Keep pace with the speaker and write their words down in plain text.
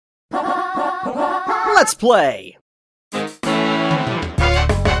Let's play!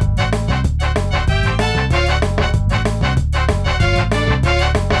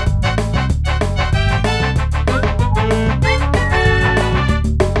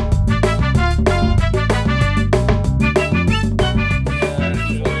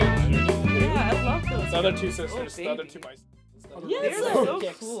 Other two sisters, the other two Bison. Yeah, they're so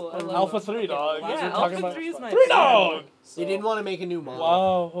cool. Alpha 3, dog. Yeah, Alpha 3 is my 3 dog! You didn't want to make a new model.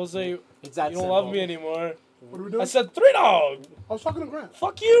 Wow, Jose, It's that you don't simple. love me anymore. What are we doing? I said 3 dog! I was talking to Grant.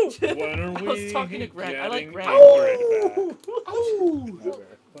 Fuck you! When are I was talking to Grant. I like Grant. Oh!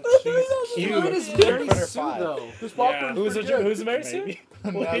 She's cute. Dude, it's Mary Sue, though. This popcorn Who's Mary Sue? Maybe.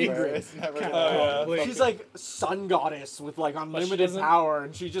 Ingrid. She's like sun goddess with like unlimited doesn't- power,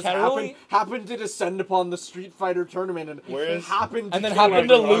 and she just happened to descend upon the Street Fighter tournament and happened to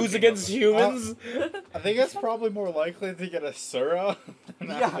to lose against humans. I think it's probably more likely to get a Sura than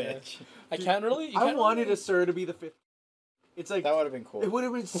that bitch. I can't really. I wanted a Sir to be the 5th. It's like That would have been cool. it would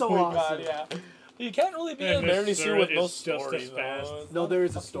have been so Oh my awesome. God, yeah. You can't really be a And Mary Miss Sue Sura with no is just as story, fast. though. No, there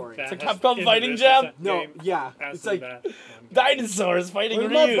is a story. Fast a Capcom in fighting this jam? No, game, yeah, faster it's like than that. Dinosaurs fighting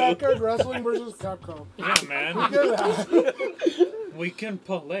What about Ryu. backyard wrestling versus Capcom? Yeah, man. Get that. We can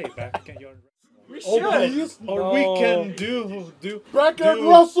play backyard we Oh, should. please. or we can do Backyard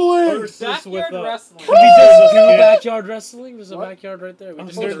wrestling! versus with wrestling. Can we just do backyard wrestling? There's a backyard right there. We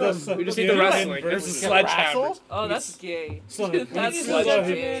just need the wrestling. This is sledgehammer. Oh, that's gay. That's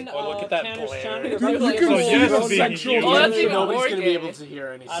sledgehammer. Oh, look at that glare. You can So yes, see being sexual used. Oh, that's even Nobody's more gonna gay. be able to hear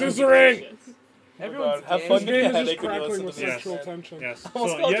anything. Scissoring! Everyone's Have gay. fun This getting a game is just headache when you crackling listen with to this. sexual tension. Yes.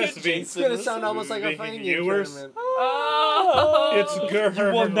 Almost So called yes, you It's Jason. gonna sound almost like a Being fighting game viewers. tournament. Oh. it's You will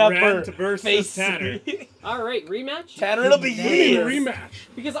Gerardo never versus face Tanner. me. Alright, rematch? Tanner, it'll be We need a years. rematch.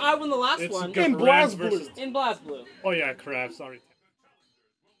 Because I won the last It's one In Gerardo BlazBlue. versus. in BlazBlue. Oh yeah, crap. Sorry.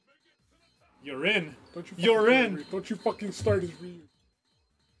 You're in. Don't you You're fucking in. Ryu. Don't you fucking start as Ryu.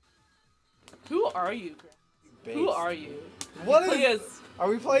 Who are you? Who are you? What Play is? as Are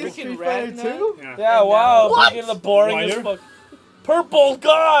we playing freaking Street Fighter Ragnar? 2? Yeah. Yeah, wow. What? Look at the boring as Whiter? fuck. Purple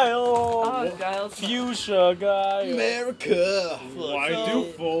Guile. Oh, Guile's Fuchsia Guile. America. Why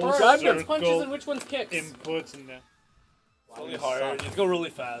do full Alright, circle which punches and which one's kicks? inputs and that? It's really hard. You go really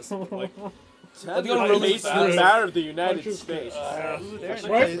fast. Like, That's go really fast. matter of the United Punches. States. Ooh, they're nice.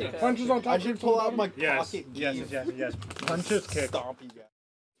 Right? Punches on top. I should pull out my Yes. pocket Yes. gear. Yes. Punches kick. Stomp you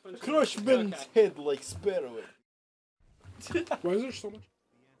guys. Crush Ben's head like Sparrow. Why is there so much?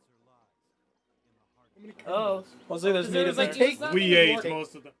 Oh. Jose, there's There's native. like, We ate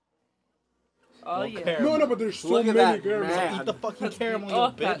most of them. Oh, yeah. No, but there's so Look at many that girls. man. Eat the fucking caramel, you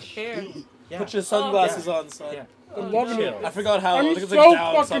Oh, that bitch. hair. Put your sunglasses on, son. Yeah. I'm loving it. I forgot how. I I'm think it's so like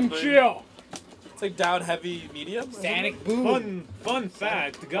down fucking something. chill. It's like down heavy medium. Sonic boom. Fun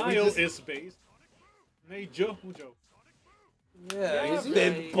fact, Guile is based on a JoJo. Yeah, Is he?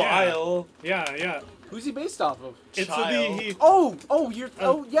 Big Bile. Yeah. Who's he based off of? It's Child.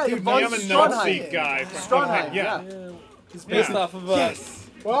 the Yeah, dude, von Nazi Stronheim. guy from Stronheim, yeah. Yeah. He's based off of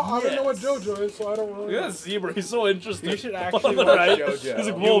Well, I don't know what Yes. JoJo is, so I don't really Look at know. that zebra. He's so interesting. You should actually watch right? JoJo. He's like,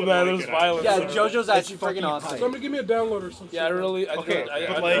 You whoa, would man, like there's it, violence. Yeah, in it. JoJo's actually fucking freaking awesome. Somebody give me a download or something. Yeah, I really. I Okay, did. I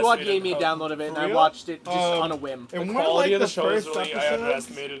but like- Fuad gave me a download of it, and I real? watched it just on a whim. And The one of quality like of the the show is first really. I episodes,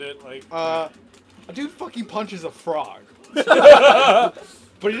 underestimated it. Like. a dude fucking punches a frog.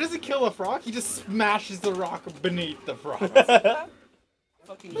 But he doesn't kill a frog, he just smashes the rock beneath the frog.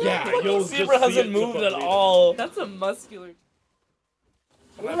 Fucking Yeah, Fucking you'll zebra just see hasn't it moved at complete. all. That's a muscular.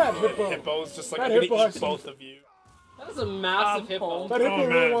 Look at that hippo. Hippo's just like, That I'm gonna hippo eat has some- both of you. That is a massive hippo. That hippo Oh,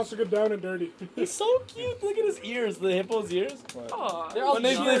 really man. wants to get down and dirty. He's so cute. Look at his ears. The hippo's ears. Oh, They're all When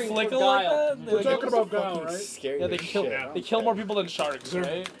they cheering for flicker like Guile. that, they We're like, talking about Guile, right? Scary yeah, they as kill. shit. They kill more people than sharks, Sure.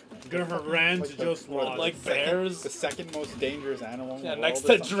 right? Gerardo just lost. Like bears. The second most dangerous animal in Yeah, the next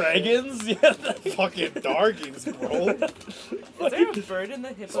world to or some dragons. Yeah. shit. Fucking darkins, bro. is there a bird in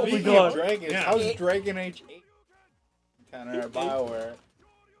the hippo? Oh my Speaking God. of dragons, Yeah. how's Dragon Age 8? Tanner at BioWare.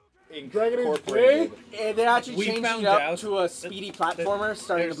 Dragon Age Incorporated. And they actually We changed found it up out to a speedy platformer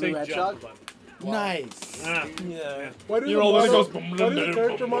starting a There's blue a hedgehog. jump button. Nice. Ah, Yeah. Why do You the know, when it models, goes why do the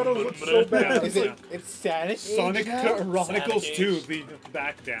character models look so bad? Is it? It's Sonic. Sonic Chronicles Sonic 2, Age. the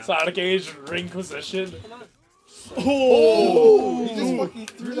back down. Sonic Age Inquisition. Oh! He just fucking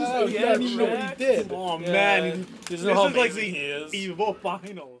threw that out. He Yeah, didn't even know what he did. Oh Yeah. man, This this is like amazing the he is. Evo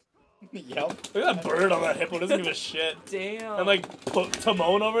finals. Yep. Look at that bird on that hippo. Doesn't give a shit. Damn. And like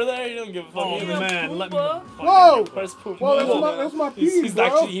Timon over there, he doesn't give a fuck. Oh either. man, let me. Pumbaa? Whoa! Where's Poop? Well, that's my pee, He's bro.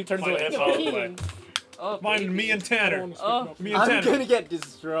 actually, he turns into a Fight. hippo. Peeing. Oh, Mine, baby. me and Tanner. Oh. Me and I'm Tanner. gonna get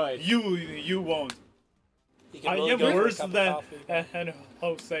destroyed. You won't. He I can really am go for a worse cup of than coffee. and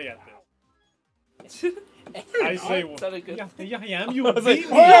Jose at this. I say, Is that a good yeah, I am. You I was like, beat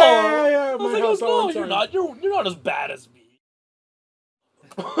oh, me. Yeah, I was my like, house. no, I'm you're sorry. not. You're not as bad as me.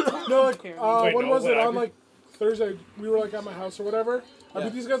 No, like, Wait, when no, was what it? On happened? like Thursday, we were like at my house or whatever. I Yeah.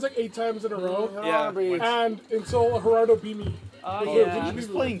 beat these guys like 8 times in a row. Yeah. And until Gerardo beat me. Oh, Wait, yeah. did He's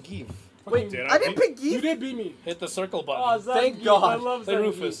you playing Geef. Wait, Did I didn't pick You Geef. did beat me. Hit the circle button. Oh, Zangief, Thank I God. love Play Zangief.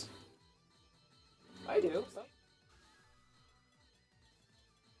 Rufus. I do.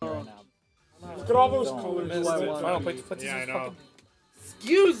 Look at all those colors. Missed I it. won. I don't play footsies. Yeah, I know.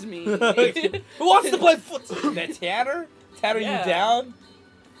 Excuse me. Who wants to play footsies? That Tanner? Tanner, Yeah. you down?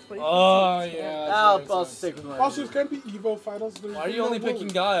 Oh yeah. I'll stick with Also, mine. it's gonna be Evo finals. There's Why are you no only wood. picking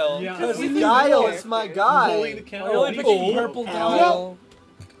Guile? Yeah. Because He's Guile a is my Holy guy. cow. Why are you only picking purple Guile?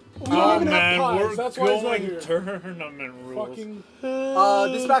 We don't Oh even have man, pies. we're That's why he's not going here. tournament rules. Fucking.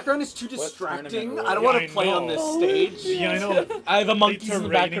 This background is too distracting. I don't want Yeah, to play I on this know. stage. Yeah, I know. I have a monkeys It's a in the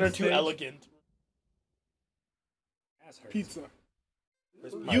background are raining too stage. elegant. Pizza.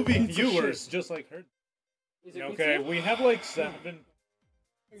 You be viewers, just like her. Is it Okay, pizza? we have like 7.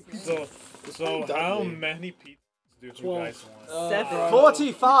 So how many pizzas do you 12. guys want? 7.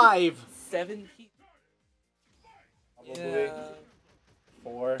 45. 7 pieces. Yeah.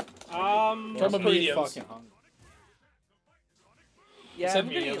 4. I'm I'm pretty mediums. fucking hungry. Yeah, Said I'm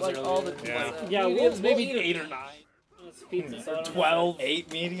gonna eat mediums like all the earlier. pizza. Yeah. Yeah, Mediums, we'll maybe eat 8 or 9. It's pizza, so I don't know. 12.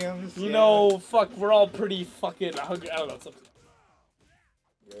 8 mediums. You know, fuck, we're all pretty fucking hungry. I don't know something.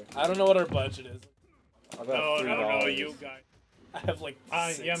 I don't know what our budget is. I No, I don't know, you guys. I have like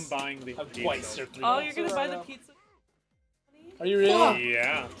I 6. am buying the I have pizza. twice or 3. Oh, you're gonna buy the pizza? Are you really?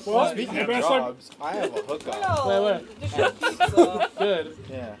 Yeah. Well, Speaking the of best time, jobs, I have a hookup. Wait. Just your pizza. Good.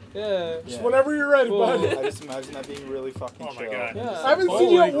 Yeah. Yeah. Yeah. whenever you're ready, Cool. bud. I just imagine that being really fucking Oh my chill. God. Yeah. I haven't seen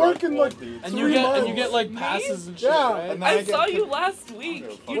you at Holy work in like dude. And 3 you months. get like passes and shit, Yeah. right? And then I get saw to- you last week.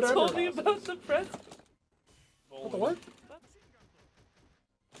 You Whatever. told me about the press. What the what?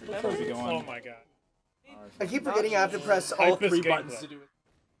 How's it Oh going? my god. I keep forgetting I have to press all Hype this 3 gameplay. buttons to do it.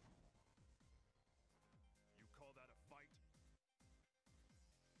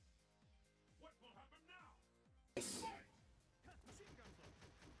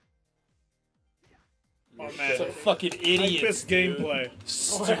 Oh So man. fucking Hype idiots. this gameplay.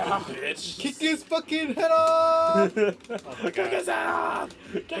 Stupid bitch. Kick his fucking head off! Oh my Kick god. his off!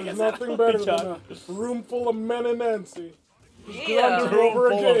 There's nothing better than a room full of men and Nancy. Yeah. Grunting over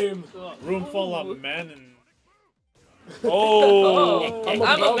Room a full of- game. Room full of men and Oh! I'm a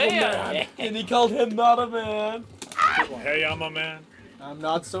above man. And he called him not a man. hey, I'm a man. I'm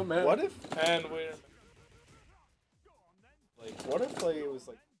not so mad. What if, And we're. what if like it was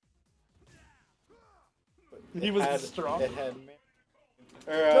like He it was had, strong. It had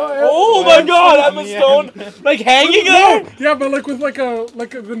Oh my god, I'm a stone! Like hanging there? Yeah, but like with like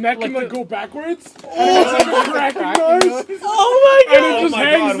the neck can like go backwards. Oh, And it's like a cracking noise. Oh my And it god! Oh just my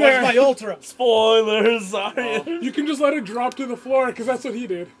hangs god, there. what's my ultra? Spoilers, sorry. You can just let it drop to the floor because that's what he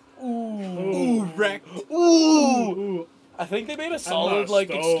did. Ooh, wrecked. Ooh. I think they made a solid like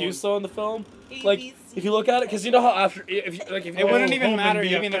stoned. excuse though in the film. Like if you look at it, because you know how after if you like if you It wouldn't Oh, even home matter and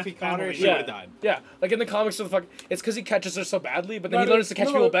be a even if he caught her, family. she Yeah. would have died. yeah, like in the comics, so the fuck, it's because he catches her so badly, but then he No, learns to catch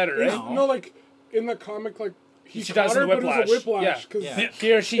people better, right? No, like in the comic, like he She caught dies her, in the but it was a whiplash. whiplash. Yeah. 'Cause Yeah.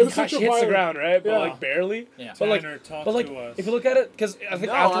 Here she It was such hits a the violent- ground, right? But Yeah. like barely. Yeah. But like, Tanner, talk but like, to us. if you look at it, because I think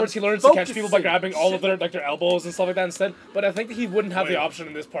No, afterwards I'm he learns to catch people by focusing. grabbing all of their like their elbows and stuff like that instead. But I think that he wouldn't have the Wait. option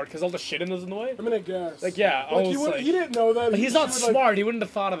in this part because all the shit in was in the way. I mean, I guess. Like yeah, Like he, almost like. he didn't know that. But he's not she would, like, smart. He wouldn't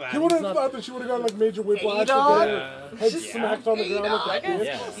have thought of that. He would He's have not- thought that she would have gotten like major whiplash. dog. With her head smacked on the ground like That that.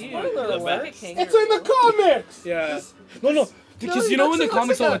 guy's cute. Spoiler Looks like a alert. kangaroo. It's in the comics. Yeah. No. Because you know in the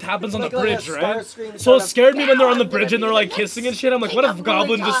comics all it happens on the like a bridge, star right? screen So it startup. scared me when they're on the I'm gonna bridge and be they're the like next kissing and shit. I'm like, what if king of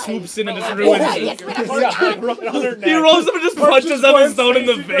Goblin Muay just Thai. swoops in and just Oh, ruins yeah, it? it's been a He rolls up and just punches Emma Stone in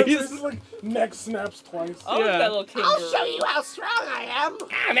the face. Like neck snaps twice. I like Yeah. that little kangaroo. I'll show you how strong I am.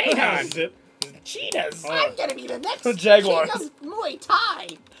 I'm Aegon. Cheetahs. I'm gonna be the next Jaguars. king of Muay Thai.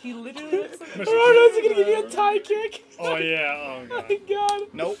 He literally looks like Gerardo's gonna give you a tie kick. Oh yeah, oh Oh god. my god.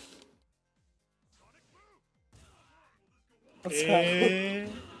 Nope.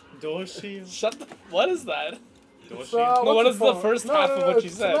 Doshi. Shut the. What is that? It's, Doshi. No, what what's is it the called? first No, half no, of no, what it's you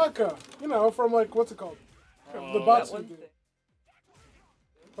said? Tanaka. You know, from like what's it called? The Oh. that Bison one dude. thing.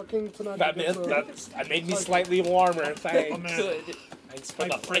 Fucking Tanaka. That gets made, a- that made me slightly warmer. Oh Thanks. man. Good. Thanks for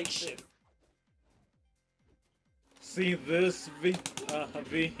the friction. See this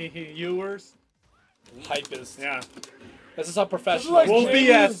viewers? Hypest. Yeah. This is how This is professional. like We'll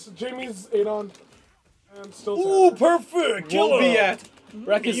be at- Jamie's Adon. And still Ooh, Tanaka. perfect. We'll be at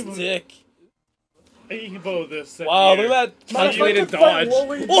Wreck his dick. Evo this. Wow, year. look at that Man, calculated if I could fight dodge.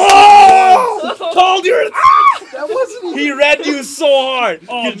 Wooly- Oh! Called your That wasn't He read you so hard.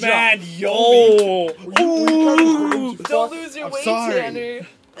 Oh Good man, job. yo. Oh. Ooh. Don't lose your way, sorry. Tanner.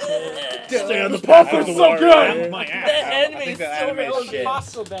 Stay on the This path buff of is the so warrior. good. My The ass. anime think is that so anime is relevant. shit.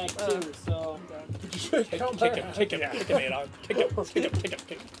 Hostile back too, so. Kick him, kick him, kick him, Adon. Kick him, kick him, kick him,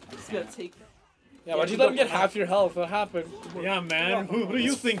 kick him. Just gonna take that. Yeah, why'd you let him get half your health? What happened? Yeah, man. Who do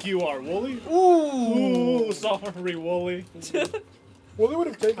you think you are, Wooly? Ooh, sorry, Wooly. Wooly would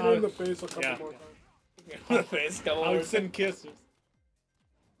have taken her in the face a couple Yeah. more times. The face, come on. Hugs and kisses.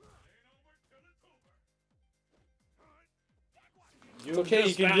 It's okay,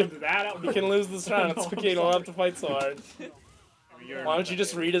 you can give that out. you can lose this round. It's No, okay, you don't have to fight so hard. You're Why don't you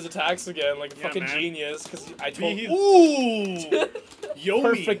just read his attacks again like a Yeah, fucking man. genius? Because I told Be- Ooh! Yomi,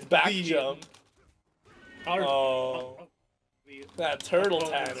 Perfect back the- jump. Oh. That turtle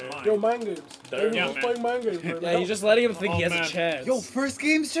Tanner. Yo, mind games. There. Hey, Yeah, just man. playing mind games right Yeah, now. he's just letting him think he Oh, has man. a chance. Yo, first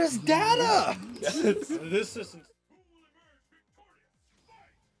game's just data. This isn't.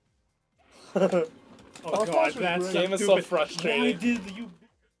 Oh Our god, foster's that's great. Game is so stupid. frustrating. Why did you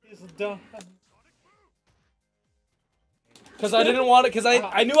this done? Because I didn't want it. Because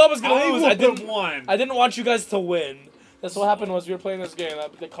I knew I was gonna lose. I would've didn't. won. I didn't want you guys to win. That's what happened was we were playing this game,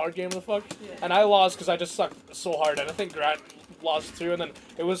 the card game, the fuck, and I lost because I just sucked so hard, and I think Grant lost too, and then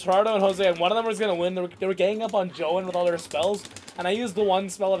it was Gerardo and Jose, and one of them was gonna win. They were ganging up on Joan with all their spells, and I used the one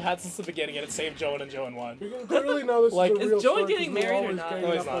spell I've had since the beginning, and it saved Joan, and Joan won. You can clearly know this Like, is a real is Joey story 'cause getting we're married or always not? ganging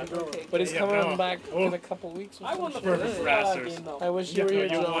No, he's up on not. Joey. Okay. But he's Yeah, coming no. back Oh. in a couple weeks. Or I won the something. first Brassers. game though. I wish you Yeah, were here,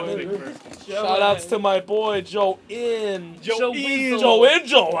 you won Joan. big first. Shoutouts to my boy Joe In. Joe Weasel. Joe In,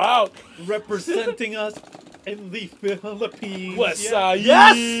 Joe out. representing us in the Philippines. West Yeah. Side.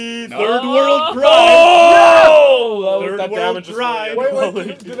 Yes! Third Oh. world pride. Oh! Third That world damage was pride. really Wait,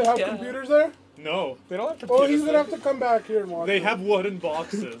 good. do they have Yeah. computers there? No, They don't have Oh, computers. he's gonna have to come back here and watch. they it. have wooden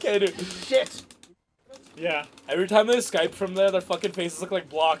boxes. Okay, dude. Shit. Yeah, Every time they Skype from there, their fucking faces look like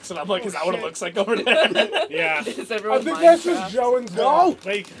blocks, and I'm like, is that what it looks like over there? yeah. Is I everyone think that's Minecraft? just Joe and No!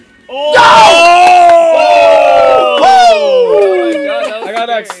 Like, oh! Oh my god, that was I got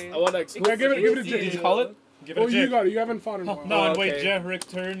X. scary. I want X. Yeah, give it a J. Did you call it? Give it Oh, a you J. got it. You haven't fought in a Oh, while. no, and wait, okay. Jerick,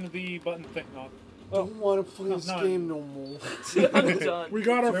 turn the button thing on. Don't want to play this no. game no more. I'm done. We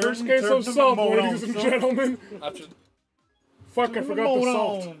got our Turn- first case turn of to salt, Mono, ladies and son. gentlemen. After... Fuck, I forgot the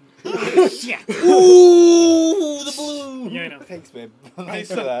salt. Ooh, the blue. Yeah, I know. Thanks, babe. I Thanks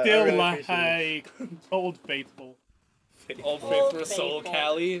for that. I still really appreciate it. like Old Faithful. Old Faithful Soul,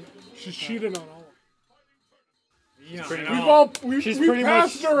 Callie. She's cheating on all. Yeah, pretty I know. She's We've pretty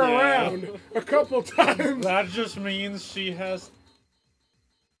passed much- her yeah. around a couple times. That just means she has.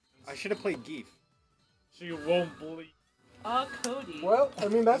 I should have played Geef. She won't bleed. Cody. Well, I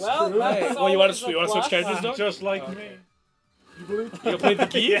mean that's Well, true. that's Hey, well, you want to always a switch plus. characters, dog? Just like Oh. me. You believe? You gonna play the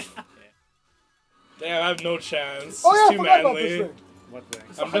Geef? Yeah. Damn, I have no chance. Oh yeah, I It's too forgot about this manly. thing. What thing?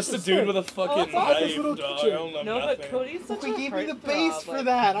 I'm just a dude with a fucking it's like this knife, little dog. I kitchen. don't know No, but nothing. Cody's such We a gave me the heartthrob, base for like,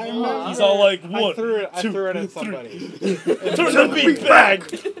 that. I remember. He's all like, I one, threw it two, at somebody. turn the beat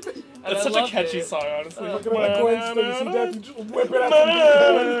back. And That's I such a loved catchy it. song, honestly. Look at my Gwen Stacy death. You just whip it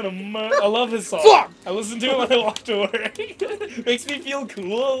out. I love his song. Fuck! I listened to it when I walked to work. Makes me feel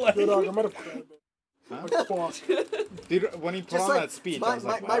cool. Like, Yo, dog, I'm gonna cry. Like, fuck. Dude, when he put Just on like, that speech, my, I was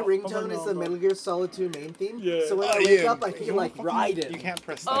like, my wow. ringtone is the Metal Gear Solid 2 main theme. Yeah. So when I Oh, wake yeah. up, I feel like riding. You can't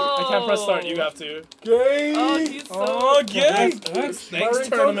press that. Oh. I can't press start. You have to. Gay. Oh, he's so Oh, gay. My Thanks, ringtone's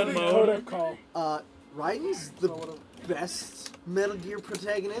tournament the mode. codec call. Raiden's the best Metal Gear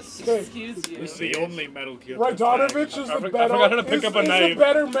protagonist. Excuse you. It's the only Metal Gear. Rajanovic is I the forgot better. how to pick up a is knife. the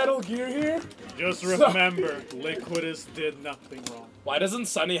better Metal Gear here. Just remember, Liquidus did nothing wrong. Why doesn't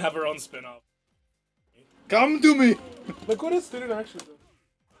Sunny have her own spin-off? Come to me. Liquidus didn't actually do.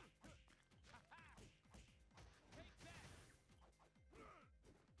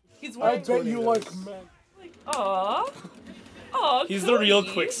 He's I wearing bet you like men. Aw. Aw, He's the real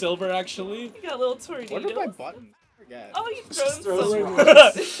Cody. Quicksilver, actually. You got a little tornado. What are my buttons? I forget. Oh, you throw him throws so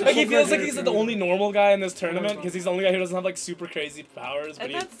rocks. Like, he feels like he's the only normal guy in this tournament because he's the only guy who doesn't have like super crazy powers, but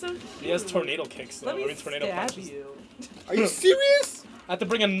And that's so cute. he has tornado kicks though. Let me I mean, tornado stab punches. you. Are you serious? I had to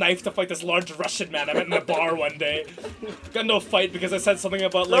bring a knife to fight this large Russian man I met in a bar one day. Got into a fight because I said something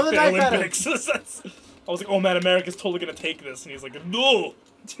about Throw like the the knife at him. Olympics. I was like, oh man, America's totally gonna take this, and he's like, no.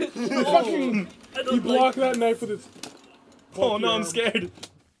 Fucking. He blocked that knife with his. Oh no, I'm arm. scared.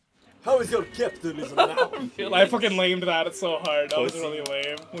 How is your capitalism now? I fucking lamed that. It's so hard. That was really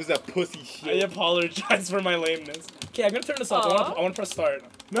lame. What was that pussy I shit? apologize for my lameness. Okay, I'm gonna turn this off. I wanna press start. I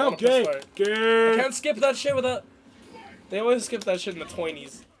No, wanna press gay. start. I Gay. can't skip that shit without. They always skip that shit in the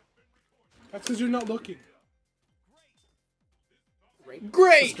 20s. That's because you're not looking.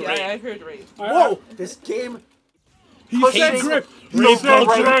 Great! Yeah, I heard rape. Whoa! This game He pushing said grip. the said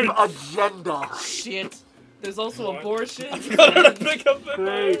rape grape. agenda. Shit. There's also abortion. Gotta pick up the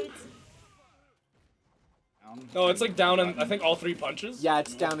Great. notes. No, it's like down in I think all 3 punches. Yeah,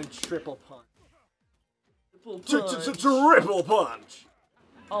 it's down in triple punch. Triple punch. Triple punch.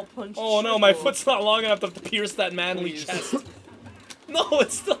 I'll punch. Oh no, my triple. foot's not long enough to pierce that manly chest. No,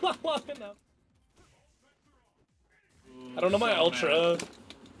 it's still not long enough. I don't know my ultra.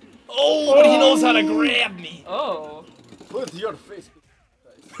 Oh, but he knows how to grab me. Oh. With your face.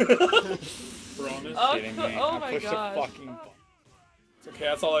 Promise. Oh, Kidding me. oh I my pushed gosh. a fucking button. It's okay,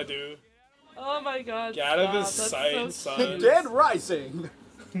 that's all I do. Oh my god. Get out of his stop. sight, That's so son. cute. Dead Rising.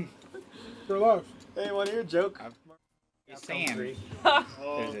 For love. Hey, wanna hear a joke? Sam, there's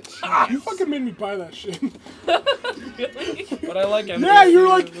Oh, a chance. You fucking made me buy that shit. Really? But I like MVP. Yeah, you're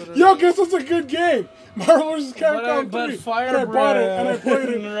like, yo, guess what's a good game? Marvel vs. Capcom 3. But Fire and I bought it, and I played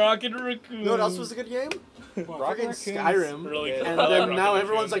it. Rocket Raccoon. You know what else was a good game? Fucking Skyrim. Really good. And I love then Rocket now Raccoon.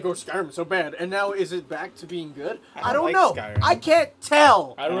 everyone's like, oh, Skyrim's so bad. And now is it back to being good? I don't don't like know. Skyrim. I can't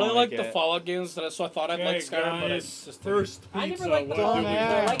tell. I really don't like like the it. Fallout games, so I thought I'd like Okay, Skyrim, but guys, it's just first I pizza. never liked the what Fallout do we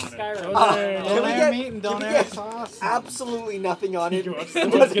games, but I want like on it? Skyrim. Can we get, meat and can we donair get sauce? absolutely nothing on it? Let's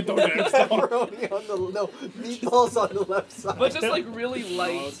But get donair sauce. pepperoni on the no meatballs on the left side. But just like really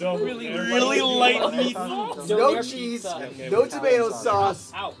light. don't- really Really light meatballs. meatballs. no Donair cheese, pizza. no tomato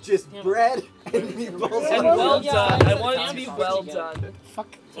sauce, Ow. just bread and meatballs. And on well the Yeah, done. I it's want it a to be town well sauce done. Fuck.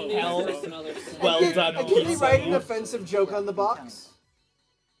 Hell. Hell. Well done And can we pizza. write an offensive joke on the box?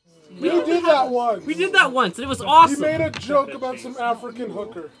 We did that once. We did that once, and it was He awesome. made a joke about some African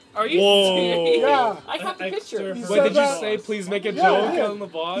hooker. Are you Whoa. serious? Yeah. I have the picture. He Wait, said did you that- say please make a Yeah, joke yeah. on the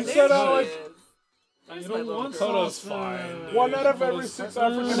box? He said, like, I don't want Photo's sauce. fine. dude. 1 out of every 6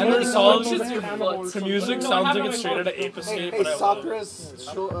 African And their Americans songs- live in Just your Canada or foot. The something. music No, I sounds like haven't it's straight out of Ape Hey, Escape, hey, but I love Socrates.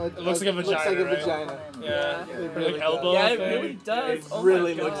 It looks like a looks vagina, like a right? vagina. it. Yeah. Yeah. It Like really elbow Yeah, it thing. really does. It Oh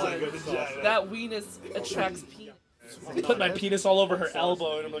really my looks God. like a vagina. That weenus attracts people. Put my penis all over her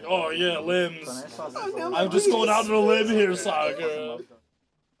elbow, and I'm like, oh yeah, limbs. no, I'm just going out on a limb here, Sakura.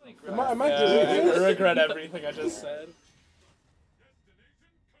 Am I Yeah, doing I this? regret everything I just said.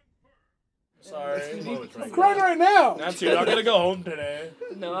 Sorry. I'm crying right now. Nancy, you're not gonna go home today.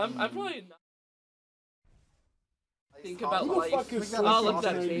 No, I'm probably not. Think about Who the life. fuck is Oh, look at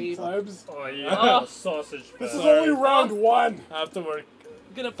that Sausage babe. Vibes? Oh yeah, Oh. sausage. This is Sorry. only round 1. I have to work.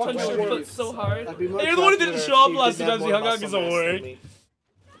 Gonna punch my your words. foot so hard. I'd be more Hey, you're the one who confident didn't if show up you last didn't have time, so you more hung out muscle 'cause of mass than work. me.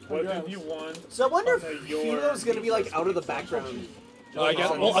 What Yeah. did you want? So I wonder if Okay, your Filo's gonna be like pizza out of the background. Oh, I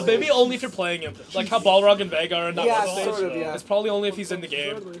guess. Well, maybe only if you're playing him. Like how Balrog and Vega are in that Yeah, one stage. sort of, yeah. It's probably only if he's in the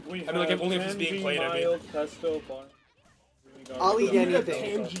game. We I mean, like, have only if he's being tangy, played, I mean. mild, pesto, bar- I'll eat Give me a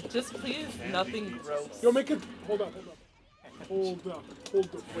anything. tangy. Just please, nothing gross. Yo, make it. Hold up. Hold up.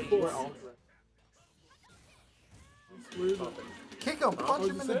 Hold up. We're all- Kick him, punch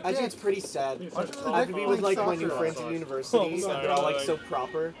him in the I think dick. it's pretty sad. Punch him in the I have dick to be with with like my sauce new or friends sauce. in university, Oh, and sorry, they're all like like- so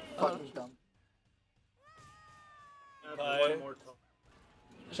proper. Fucking dumb. One more time.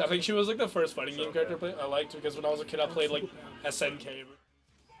 I think she was like the first fighting game character I liked because when I was a kid I played like SNK.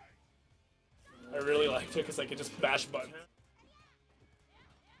 I really liked it because I could just bash buttons.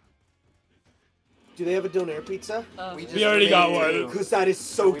 Do they have a donair pizza? We already got one. Because that is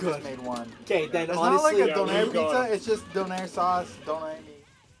so We just good. made one. Okay, then It's not like honestly, a yeah, donair we've got pizza, it's just donair sauce, donair meat.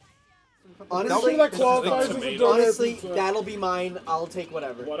 honestly, Something that qualifies as a tomato. donair honestly, pizza. that'll be mine. I'll take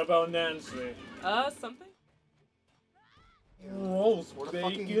whatever. What about Nancy? Something? Roast What a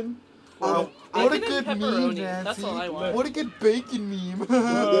fucking- bacon? Wow. I What a can good have meme, pepperoni. Nancy. That's all I want. What a good bacon meme.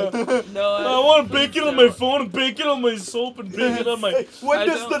 No, I want bacon on my phone, bacon on my soap, and bacon on my. When I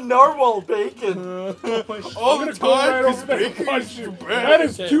does don't- the narwhal bacon? All I'm the gonna go right time, over because there and bacon punch is you. bad. That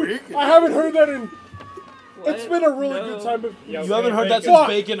is cute. I haven't heard that in. What? It's been a really No. good time. Yeah, You haven't heard that bacon. since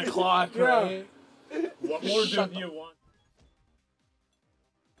bacon o'clock, Yeah. right? What more do you want?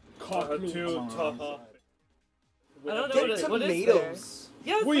 Cock me. Two taha. I don't know Get what is there. tomatoes.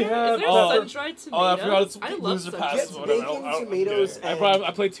 Yeah, We is have- there oh, sun-dried tomatoes? Oh, I forgot it's I love loser sun-dried passes. Get Whatever. bacon, tomatoes,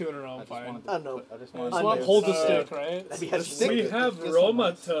 I played 2 in a row. I'm fine. Oh no. I just I want know. to Hold the Uh, stick, right? That'd be a The stick. stick. We have Just Roma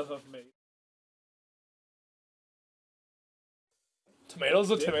one. taha made.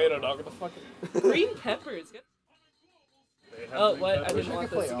 Tomato's a tomato, dog. What the fuck? Green peppers. Get- They have Oh, green what? I peppers. didn't want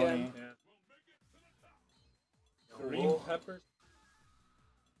could play this Oni. again. Yeah. Green peppers?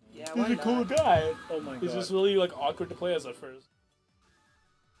 Yeah, why He's a cool not? guy. Oh my god. He's just really like awkward to play as at first.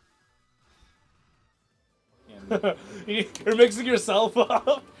 You're mixing yourself up.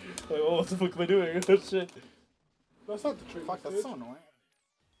 Like, oh, what the fuck am I doing? Shit. That's not the trick. Fuck, that's so annoying.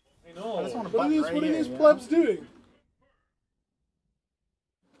 No. What are these plebs doing?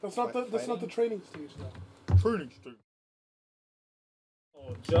 That's not the training stage though. Training stage.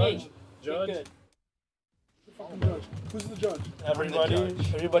 Oh, judge. Judge. Good. The fucking judge. Who's the judge?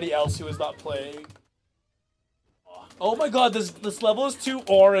 Everybody else who is not playing. Oh my god, this level is too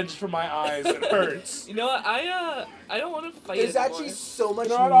orange for my eyes. It hurts. You know what? I don't want to fight There's anymore. actually so much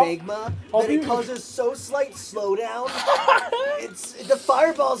No, magma I'll that be- it causes so slight slowdown. The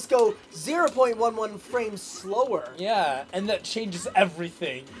fireballs go 0.11 frames slower. Yeah, and that changes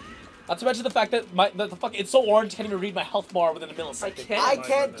everything. Not to mention the fact that it's so orange I can't even read my health bar within a millisecond. I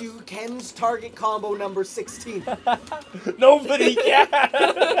can't do Ken's target combo number 16. Nobody can.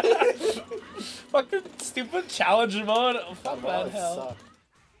 Fucking stupid challenge mode. Oh, fuck that hell.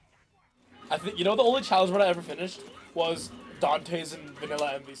 I think the only challenge mode I ever finished was Dante's and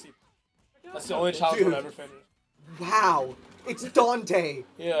Vanilla MVC. That's the only challenge mode I ever finished. Wow. It's Dante.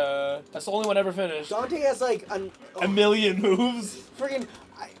 Yeah, that's the only one I ever finished. Dante has like a million moves. Friggin'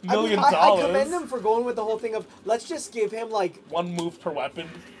 $1,000,000. I commend him for going with the whole thing of let's just give him like one move per weapon.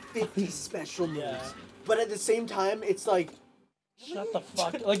 50 special moves. Yeah. But at the same time, it's like shut the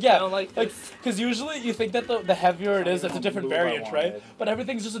fuck. Like yeah, I don't like because usually you think that the heavier it is, that's a different variant, right? But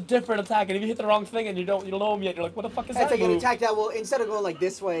everything's just a different attack, and if you hit the wrong thing and you don't know them yet, you're like, what the fuck is that? it's like move? an attack that will instead of going like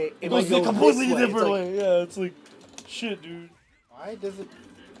this way, It might goes a go completely this way. different It's like, way. Yeah, it's like shit, dude. Why does it?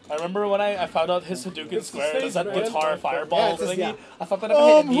 I remember when I found out his Hadouken It's the square same is that brand. guitar fireball thingy. yeah. I thought that if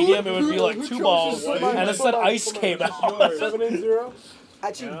I hit medium, it would be like who 2 chose balls, this? and it said ice came out. 780.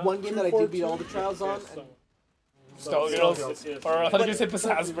 Actually, one game that I did beat all the trials on. And Skullgirls, or I thought you were saying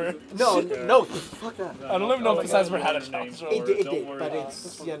Pissasper. no, fuck that. I don't even know if Pissasper had a challenge. It did, but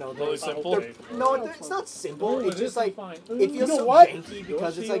it's Really simple. no, it's not simple. It's just like it feels You know so what? janky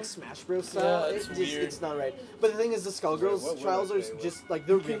because it's like Smash Bros style. Yeah, it's weird. It's not right. But the thing is, the Skullgirls trials are just like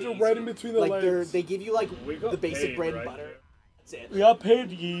they're Things really are right easy. in between the Like legs. they give you like got the basic paid, bread right? and butter. That's it. We got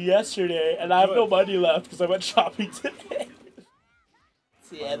paid yesterday, and I have no money left because I went shopping today.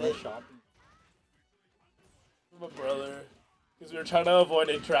 My brother. Because we were trying to avoid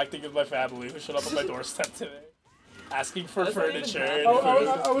interacting with my family who showed up at my doorstep today. Asking for That's not even furniture bad. and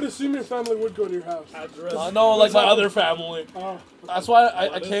I food. would assume your family would go to your house. No, like my other family. Oh. That's why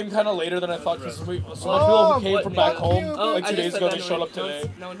I came kind of later than I thought because so much people who came from back home like 2 days ago, they showed up today.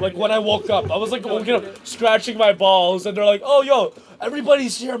 Like when I woke up, I was like waking up, scratching my balls, and they're like, "Oh, yo,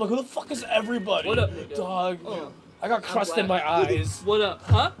 everybody's here." I'm like, "Who the fuck is everybody?" What up, nigga? Dog? Oh. I got crust in my eyes. What up?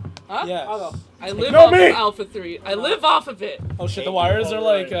 Huh? Huh? Yeah. I live No, off me! of Alpha 3. I live off of it. Oh shit, the wires are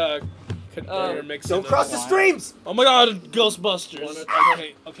like they're mixing. Don't cross the streams. Oh my god, Ghostbusters.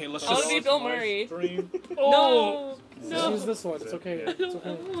 Okay, let's I want just. to be Bill Murray. Oh. No. Just use this one. It's okay. It's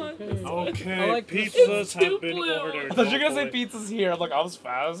okay. Okay, I like pizzas have been ordered. I thought you were gonna say pizza's here. I'm like, I was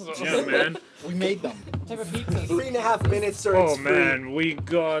fast. Yeah, man. We made them. Type of pizza. 3.5 minutes, sir. Oh It's free. man, we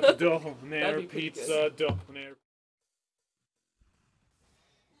got That'd donair be pretty pizza, donair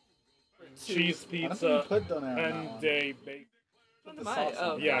cheese pizza, Put donair on that and one. they bake.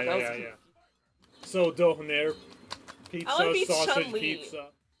 Oh, Yeah. that was- So donair pizza, I wanna be sausage Chun-Li. pizza.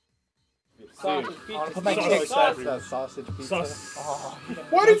 Sausage pizza. Put my Sausage kicks pizza. everywhere. That sausage pizza. Oh,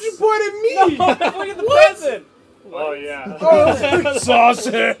 Why did you point at me? look at the present. Oh yeah. Oh,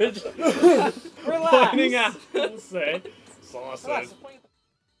 Sausage. Relax. Pointing at say sausage.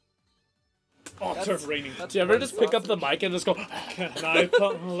 Oh, it starts raining. Do you ever just pick up the mic and just go? Can I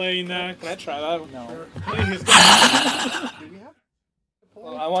play next? Can I try that? No. Please.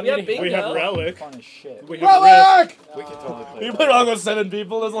 I want you Yeah, to. big- We have Bingo. relic. Fun as shit. We have relic. Relic! We could totally play. You that. play wrong with 7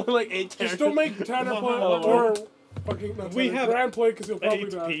 people. There's only like 8 characters. Just don't make Tanner play Oh. or fucking We have Grand play because he'll probably 8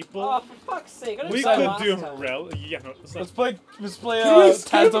 die. people. Oh, for fuck's sake! I didn't We decide could last do time. relic. Yeah, no, so Let's play Can we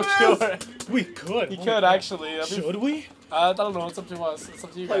skip Tanto this? Cure. we could. You could actually. That'd be- Should we? I don't know. It's up to us. It's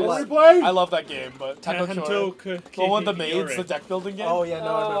up to you Play guys. what? we play? I love that game, but Tanto Cure. The one with the maids, the deck building game. Oh yeah, no,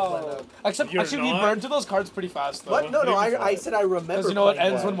 I remember playing that. Except You're actually, we not? burned through those cards pretty fast though. What? No, I said I remember. Because you know what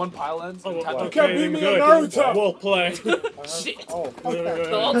playing ends that. when one pile ends. Oh, And Tanto You can't okay, beat me in good. Naruto. We'll play. Shit. Oh, fuck The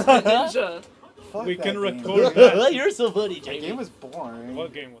that. ultimate ninja. Fuck We that can game. record that. You're so funny, That Jamie. game was boring.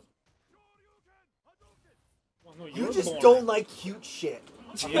 What game was? Oh, no, You you're just boring. don't like cute shit.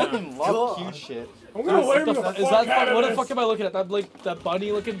 I fucking love God. cute shit. I'm gonna What lame the the fuck fuck is that? out of What the this. fuck am I looking at? That like that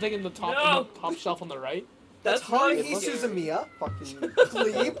bunny looking thing in the top, No. in the top shelf on the right. That's really Haruhi scary. Suzumiya. Fucking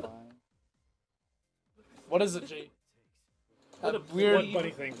Plebe. What is it, G? That What weird,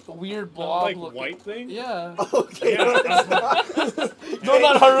 bunny thing? weird blob Like looking. white thing? Yeah. Okay. Yeah. No,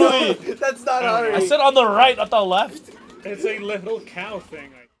 not Haruhi. That's not Haruhi. I said on the right, not the left. It's a little cow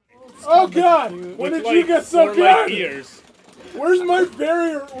thing. Oh god! When With did you like get so 4 light good? ears. Where's my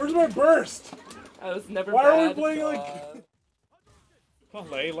barrier? Where's my burst? I was never Why bad. are we playing like?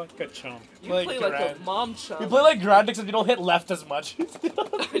 Play like a chump. You play like a mom chump. You play like Grand except you don't hit left as much.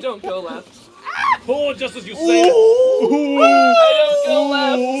 I don't go left. Oh, just as you say it. I don't go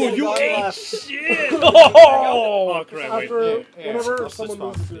left. Oh, you Gone ate left. shit. Oh! Oh, crap, wait. After yeah, whenever let's someone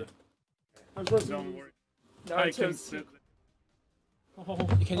just moves here. I'm supposed to. Don't worry. No, I I can chose. sit.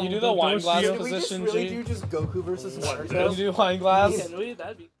 Can you do the wine glass Did we just position, really G? do just Goku versus Can you Naruto? do wine glass? Can we?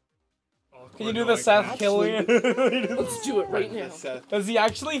 That'd be. Can you do the Seth killing? Let's do it right now. Does he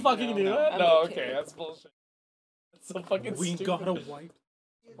actually fucking do that? I'm No, okay. okay, that's bullshit. That's so fucking We stupid. gotta wipe.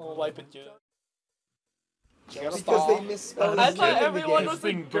 I'll wipe it, dude. Because they misspelled I his thought name in the everyone game. was a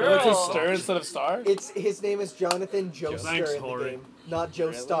Thing girl. It's a stir instead of star? His name is Jonathan Joestar Thanks, in the Tori. game, not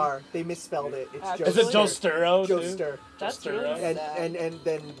Joe Star. They misspelled it. It's Actually- Is it Joe Joestar. Sturo, too? Joestar. That's Stir really up. sad. And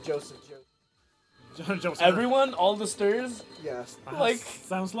then Joseph. Everyone, all the stirs? Yeah. Like,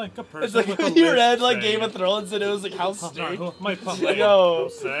 sounds like a person. it's like with a when you lisp read like saying, Game of Thrones and it was like House Stirk. My puppet. Yo,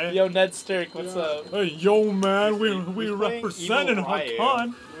 Say. yo, Ned Stirk, what's up? Hey, yo, man, we representing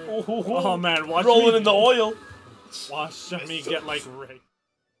Hakan. Oh man, watch Rolling me, in the oil. Watch me get like raped.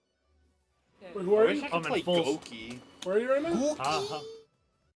 Wait, who are you? I'm in full. Where are you right now?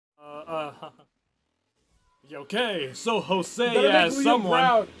 Okay, so Jose Better make as Liam someone.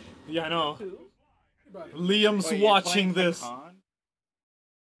 proud. Yeah, I know. Who? Liam's watching this.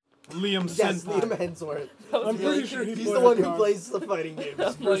 Liam Yes, Senpai. Liam Hemsworth. I'm pretty sure He's he the played one who Hakan. plays the fighting games.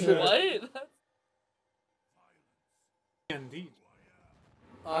 I'm For like, sure. what? Indeed.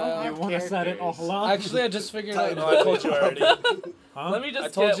 You want to set it all up? Actually, I just figured out. No, I told you already. Huh? Let me just I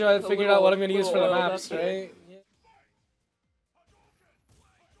told get you I a figured little- out what I'm gonna use for the little oil maps, up here. right?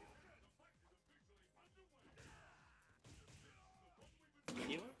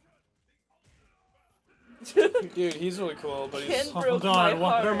 Dude, he's really cool, but he's... Ken broke Hold on, my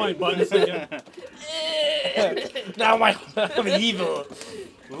what are my heart. buttons again? Now I'm evil.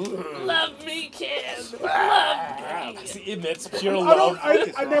 Love me, Ken. Love me. He emits pure I love. I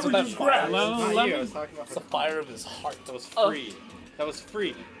never That's use what grab. It's the fire of his heart. That was Oh. free. That was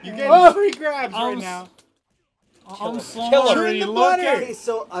free. You Oh. get free grabs right I'm now. I'm Kill sorry, him. look Okay,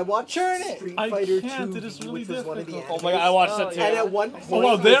 so I watched Street I Fighter can't, 2, it is really which was one of the difficult. Oh my god, I watched that Oh, too. yeah. And at one point, Oh,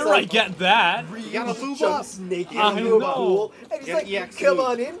 well, he's there I like, get that. You gotta lube jumps naked I into a know. pool, and he's Get like, the EX "Come lube.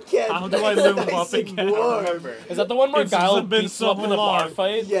 on in, Ken." How do I It's lube nice up and again? warm. Remember. Is that the one where It's Guile been beats so him up in a long. bar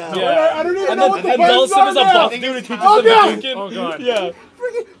fight? Yeah. I don't even And know then what the and buttons Delson are is a now. buff dude and teaches Oh, him the God. Dukin. Oh, God. Yeah.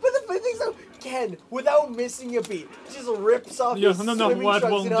 Freaking, but the funny thing is though, Ken, without missing a beat, just rips off Yeah, his no, swimming what,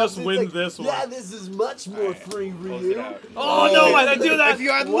 trunks we'll and just hops, and win it's like, this one. Yeah, this is much more free, Close it Ryu. out. Oh no, why did I do that? If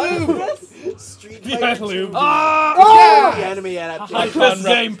you had What? lube. Street Yeah, Fighter lube. 2. Ah! The anime I adaptation. like Hakan this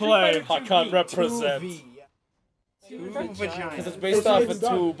rep- gameplay. Hakan represent. 2V. Because Vagina. it's based off of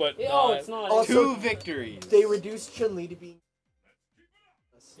two, but Oh, not. it's not. Also, 2 victories. they reduced Chun-Li to being.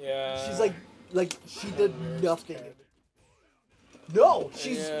 Yeah. She's like she did nothing. No,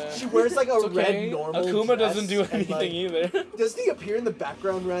 she wears like a It's okay. red normal. Akuma dress doesn't do and, anything like, either. Doesn't he appear in the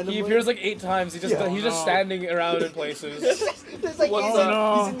background randomly? He appears like 8 times. He's just Yeah. he's just standing around in places. There's like What's he's,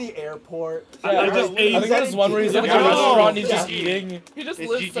 up? he's in the airport. Yeah, I just ate. I think there's one where he's in like a Yeah. restaurant and he's Yeah. just eating. He just It's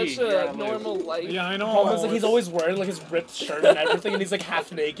lives GG. such You're a on normal life. Yeah, I know. Problem is, like, he's always wearing like his ripped shirt and everything, and he's like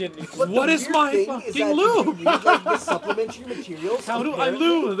half naked. And he's But the What is weird my thing fucking is that if lube? you read, like, the supplementary materials. How do I apparently,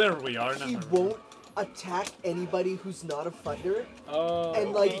 lose? There we are. He Never mind. won't attack anybody who's not a fighter, oh,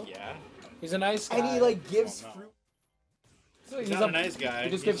 and like, Yeah. he's a nice guy. and he like gives Oh, no. fruit. He's not a nice guy. He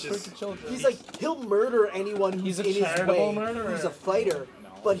just gives fruit to children. He's like he'll murder anyone who's He's a in his charitable way, murderer. who's a fighter,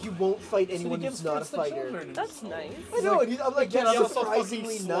 but he won't fight So he anyone gives who's not a fruits to fighter. children. That's nice. I know, and I'm like, He that's also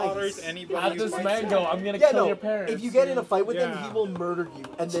surprisingly fucking slaughters nice. anybody At who this fights mango, him. I'm gonna Yeah, kill no. your parents. If you get in a fight with him, Yeah. he will murder you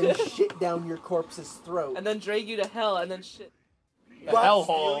and then shit down your corpse's throat. And then drag you to hell, and then shit. the But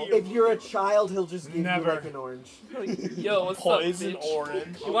hellhole, if you're a child, he'll just give Never. you like an orange. Like, yo, what's poison up, bitch?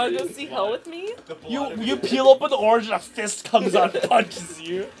 orange. You wanna go see hell with me? You peel open the orange and a fist comes out and punches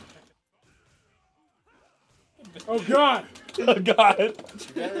you. Oh God! Oh god.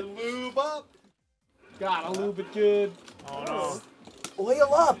 Better lube up. Gotta lube it good. Oh no.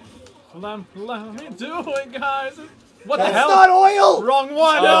 Oil up! Let me do it, guys. What the That's hell? not oil! Wrong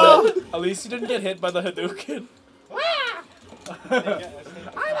one. Oh, No. at least you didn't get hit by the Hadouken. Oh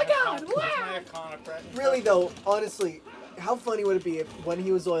my god! Wow. Really though, honestly, how funny would it be if when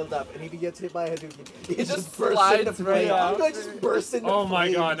he was oiled up and he gets hit by a Hadouken, he just just bursts into slides flames? right out. He just bursts into Oh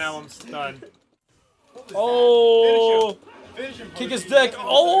my god, flames. now I'm stunned. Oh, Finish him. kick his dick.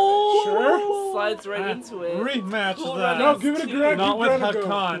 Oh, Sure. Slides right into it. Rematch Cool that. No, give it a Grant. Not Keep with Grant to go.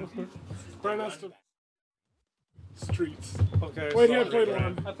 Hakan. Grant has to. Streets. Okay. Wait, here I sorry, played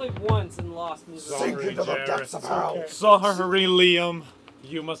Grant. one. I played once and lost. And Sorry, Sink into the Jared. depths of hell. Sorry, Liam.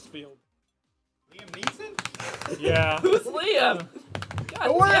 You must feel. Liam Neeson? Yeah. Who's Liam?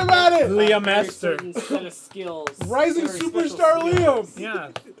 Don't worry about it. Liam very Esther. certain set of skills. Rising Very special superstar skills. Liam. Yeah.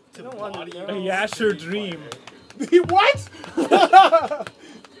 I don't want to know. A Yasher dream. What?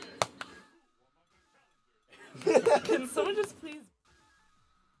 Can someone just please?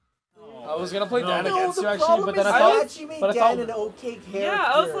 I was gonna play Dan No, against the you actually, problem but then is I thought. that you made but I Dan thought- an okay character. Yeah,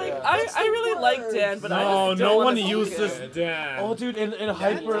 I was like, Yeah. I really like Dan, but I No, just no don't one wanna see uses it. Dan. Oh, dude, in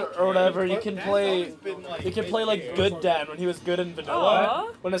Hyper or whatever, you can play like good Dan when he was good in Vanilla, Aw.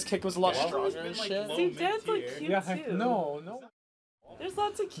 when his kick was a lot stronger and shit. See, Dan's like cute Yeah, too. no. There's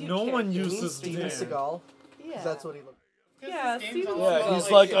lots of cute. No one characters. uses Steven Dan. Seagal. 'Cause Yeah. that's what he looks Yeah, Steven Yeah, Seagal.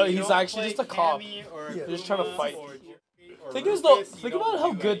 he's like he's actually just a cop. He's just trying to fight. Think about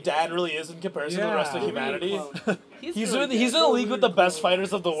how good Dan really is in comparison to the rest of Yeah. humanity. He's really in the league with the best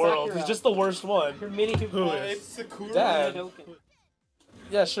fighters of the world. He's Sakura. just the worst one. Your mini Who is? Dan.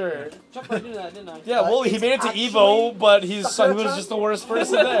 Yeah, sure. Chuck, I did that, didn't I? Yeah, well, he It's made it to actually Evo, but he was Sakura-chan? just the worst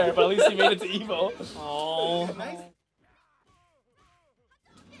person there. But at least he made it to Evo. Oh.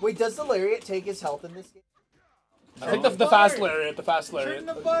 Wait, does the lariat take his health in this game? I think the fast lariat, Turn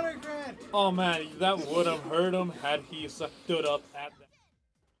the butter, Grant. Oh man, that would have hurt him had he stood up at that.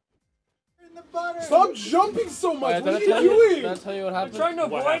 Turn the butter. Stop jumping so much. Did What I are tell you you? Did I doing? tell you what I'm happened? trying to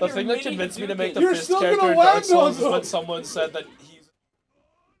avoid What The your thing that mini convinced me to Hadouken. make the You're fist still character gonna in Dark land Souls on was them. when someone said that he's...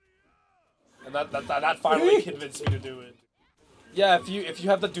 And that finally convinced me to do it. Yeah, if you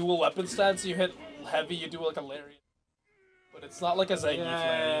have the dual weapon stance, you hit heavy, you do like a lariat. But it's not like a Zangief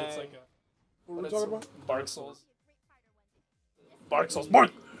lariat, it's like a... What are we But talking it's about? Bark Souls.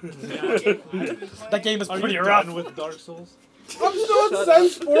 Bark! That game is Are pretty you rough. done with Dark Souls? I'm still at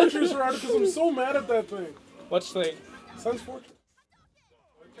Sense Fortress, Gerardo, because I'm so mad at that thing. Which thing? Sense Fortress.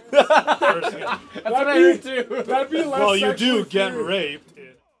 That's what I heard too. That'd be less Well, you do sexual get theory. raped.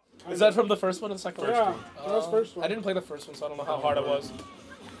 Is that from the first one or the second one? Yeah, that was first one. I didn't play the first one, so I don't know how hard it was.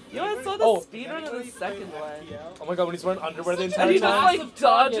 Yo, I saw the Oh. speedrun of the second one. Oh my god, when he's wearing underwear the And entire he just time. like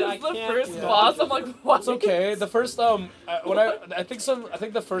dodges I the can't- first yeah. boss. I'm like, what? It's okay. The first when I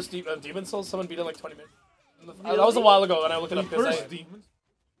think the first Demon Souls someone beat it in like 20 minutes. That was a while ago, and I looked it up because First demons.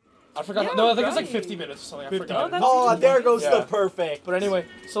 I forgot. Yeah, no, I think it was like right. 50 minutes or something. I 50 forgot. minutes. Oh, there goes Yeah. the perfect. But anyway,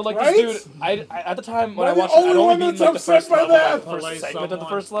 so like Right? this dude, I at the time when Am I I the watched it, I'd only only one beaten that's like the upset first by level, that? like, the first Polite segment of the someone.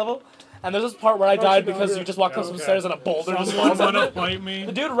 first level. And there's this part where I Thought died you because got you it. just walked up some stairs and a boulder just Someone falls on wanna it. fight me?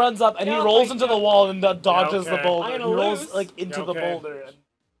 The dude runs up and he Yeah, rolls okay. into the wall and dodges okay. the boulder. I'm He gonna rolls lose. like into Yeah, the okay. boulder.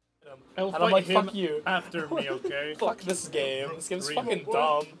 I'll And I'm fight like, him fuck you. after me, okay? Fuck this game. This game's Three. fucking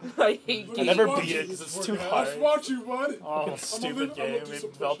dumb. I hate I games. never beat it because it's too Let's hard. watch you, bud. Oh, Fucking stupid game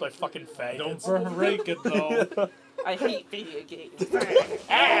developed by fucking don't faggots. break it though. I hate video games.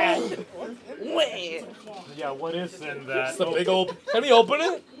 Wait. Yeah, what is in that? It's the big old. Can we open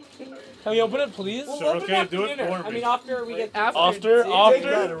it? Can we open it, please? Sure, We'll open okay, after do it dinner. for I me. mean, after we get After, Take that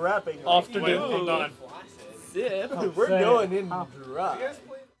after, wrapping. after Wait, dinner. hold on. Zip. We're Say- going in dry.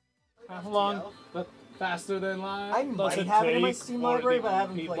 How long? Faster than live? I might have it in my Steam library, but I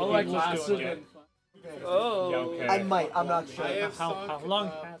haven't played Well, it. like Let's do faster it than. again. Oh. Yeah, okay. I might. I'm not sure. How long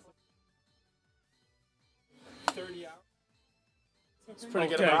has it? 30 hours. It's pretty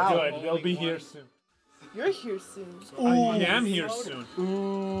good. Okay, Wow. good. They'll be here soon. You're here soon. I am here soon.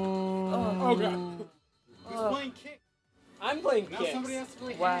 Oh, God. Who's playing kick? I'm playing Now kicks. somebody has to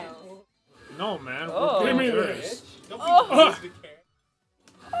play Wow. hands. No, man. Oh. We're Give me playing this. yours. Don't be Oh. the care.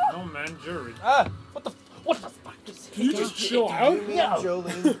 No, man, jury. Ah! What the fuck? Can you just chill out? You mean No.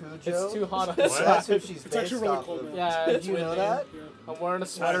 Jolene Cujo? It's too hot That's outside. who she's It's actually based really off cold of. now. Yeah, Did it's you know windy. that? I'm wearing a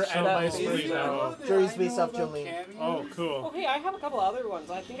sweater and That my is sleeves now. now. Jury's based off Jolene. Oh, Oh, cool. hey, I have a couple other ones.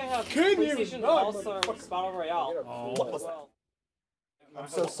 I think I have Can you PlayStation not, All-Stars motherfucker? Battle Royale. Oh. as well. I'm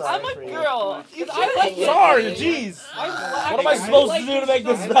so sorry I'm a for you. girl. I like it. Sorry, jeez. What am I supposed to do to make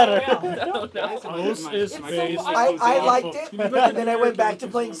this better? I don't know. House is based I liked it, and then I went back to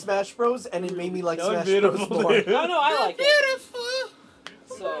playing Smash Bros, and it made me like That was Smash beautiful, Bros more. dude. Oh, no, I like it.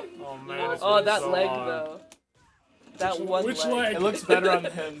 So, Oh, man. It's Oh, been that so leg hard. though. That one Which leg. leg? It looks better on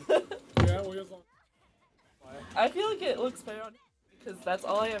him. Yeah, well, it's on. I feel like it looks better on because that's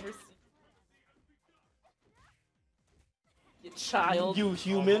all I ever see. You child. You Oh,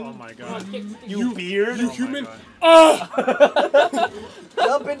 human. my god. You beard. You Oh my human. God. Ah!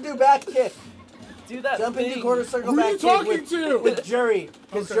 Jump into back kick. Do that Jump thing. into quarter circle Who are back you kick talking with, to? with Jury.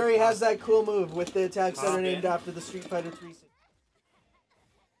 Because Okay. Jury has that cool move with the attacks that are Okay. named after the Street Fighter 3.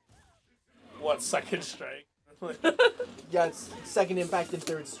 What, second strike? Yeah, it's second impact and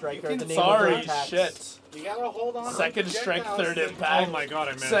third strike are the name Sorry, of the attacks. shit. You gotta hold on. Second strike, third impact. Oh my god,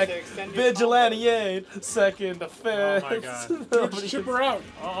 I missed. Second vigilante aid. Second defense. Oh my god. Just chip her out.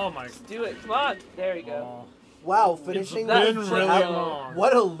 Oh my. Do it. Come on. There we go. Oh. Wow, finishing been with really that- long.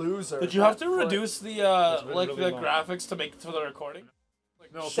 What a loser. Did you have to reduce the been like really the long. graphics to make for the recording?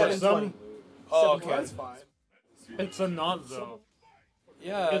 No, for 720. some, Oh, 720, okay. that's fine. it's a not though.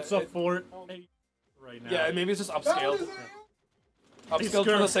 Yeah. It's a 4.8 right now. Yeah, maybe it's just upscaled. Hey, Upscaled for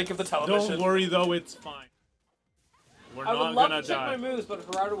Skirk, the sake of the television. Don't worry though, it's fine. We're I would not love gonna to check my die. moves,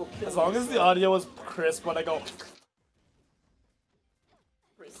 but Gerardo will kill As long me. as the audio is crisp when I go.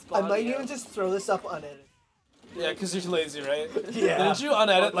 I might even just throw this up unedited. Yeah, because you're lazy, right? Yeah. Didn't you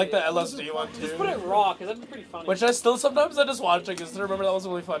unedit like the LSD one Just put too? it raw, because that'd be pretty funny. Which I still sometimes I just watch. I just remember that was a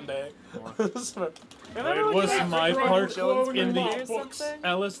really fun day. So- Remember It when was you my were part Jones in the birthday or something?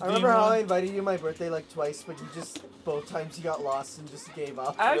 LSD I remember how I one. invited you to my birthday like twice, but you just, both times you got lost and just gave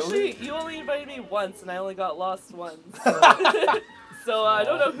up. Actually, you only invited me once, and I only got lost once. So I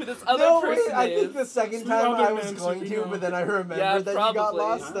don't know who this other No, wait, person I is. think the second It's time the other I was Nancy going we to, know. but then I remembered Yeah, that you got probably.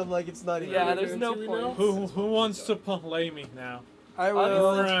 lost. I'm like, it's not even. Yeah, there's no Nancy we point. know. Who wants to play me now? I will.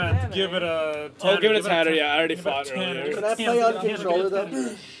 Alright, give it a. Oh, give it a Tanner. Tanner. Yeah, I already Give it a fought Tanner. earlier. Can I play on controller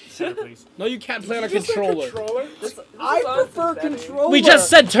though? Tanner, please. No, you can't play on a Did you say controller. controller? This I is honestly prefer better. controller. We just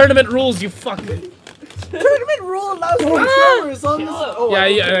said tournament rules, you fuck. tournament rule allows controllers on this. Oh,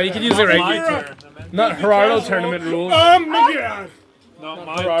 Yeah, you can use it My right. turn. Not Gerardo tournament rules. My god. Not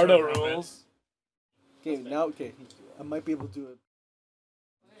my Gerardo turn. rules. Okay, now okay, I might be able to do it.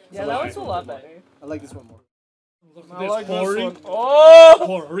 Yeah, that was a lot better. I like this one more. Look I at like this this hoary, one. Oh!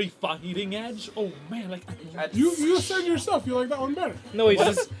 hoary fighting edge. Oh man, like You said yourself you like that one better. No, he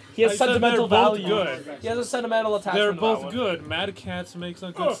just he has I said sentimental they're both value. good. He has a sentimental attachment. They're to both that one. good. Mad Cats makes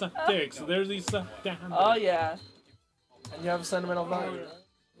a good stick. So there's these down. Oh yeah. And you have a sentimental value.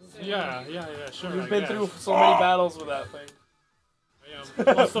 Yeah, sure. You've I been guess. through so many battles with that thing.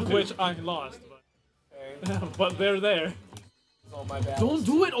 Yeah, most of which I lost, but they're there. Oh my bad. Don't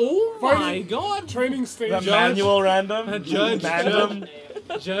do it! Oh my God! Training stage. The manual random. Judge, Random.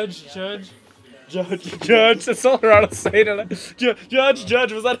 Judge. Judge. That's all Gerardo saying.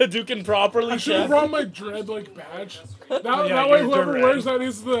 Judge. Was that Hadouken properly? I should have Chef? brought my dread like badge. That Yeah, way you're whoever direct. wears that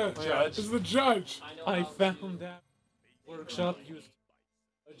is the Judge. is the judge. I found that workshop used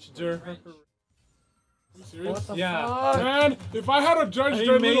Judge You serious? Yeah. Man, if I had a Judge I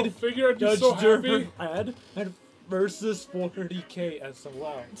Dredd made little figure, I'd be Judge so happy. Durham and versus 40k as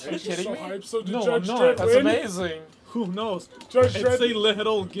well. Are you kidding So me? hyped. So did No, Judge I'm not. Dredd That's win? amazing. Who knows? Judge It's a Dredd,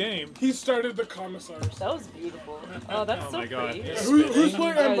 little game. he started the commissars. That was beautiful. Oh, that's Oh so my God. pretty. Yeah, Who's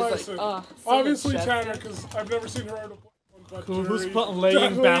playing I M. was Bison? like, oh, so Obviously majestic. Tanner, because I've never seen Gerardo play one. But Who's Jerry, playing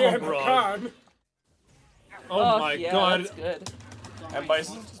Dudley, Battle and Bros? Khan. Oh my yeah, God. that's good. And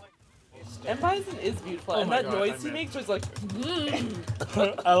Bison. And Bison is beautiful, and my that God, noise I he meant- makes was like,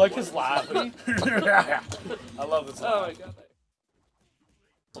 I like his laugh. I love this oh laugh. my god.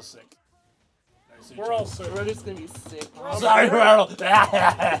 So sick. We're all sick. Gerardo's gonna be sick. Sorry, Gerardo.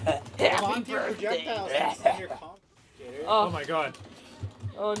 Launch your projectiles in your complicator. Oh Oh, my God.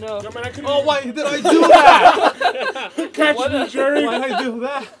 oh no. I mean, I couldn't Oh, why did I do that? catch What me, a- Jerry. Why did I do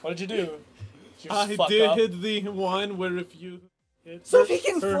that? What did you do? Did you just I fuck did up? hit the one where if you hit So if he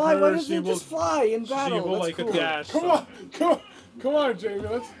can her- fly, why her, doesn't she he will- just fly in she battle? will That's like cool. a dash. Come on, Jamie.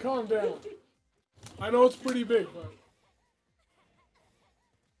 Let's calm down. I know it's pretty big, but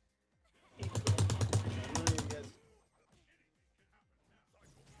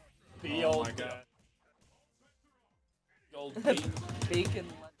The Oh old, my God. the old beat. Bacon.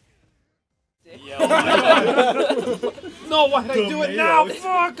 Yeah, oh my God. No, why did I do it now?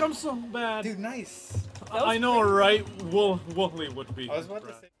 Fuck, I'm so bad. Dude, nice. I know, right? Wooly would be. I was about to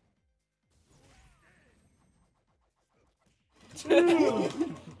impressed. say.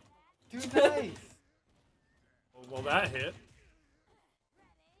 Dude, nice. Well, that hit.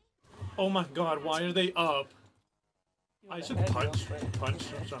 Oh my God, why are they up? I should punch. Punch.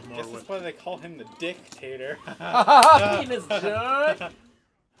 Some more Guess that's with. why they call him the dictator. Penis John.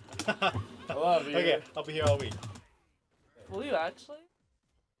 I love you. Okay, I'll be here all week. Will you actually?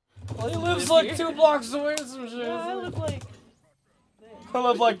 Well, he lives like 2 blocks away or some shit. Yeah, I live like. I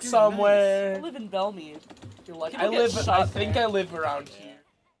live like I somewhere. live in Belmead. You're like, People I get live. shot I think there. I live around here.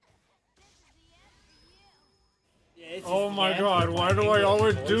 Oh my God, why do I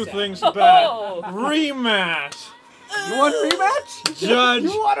always do things bad? Oh! Rematch! You want a rematch? Judge! You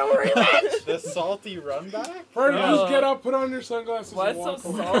want a rematch? The salty run back? Bird, Yeah. just get up, put on your sunglasses, Why and so walk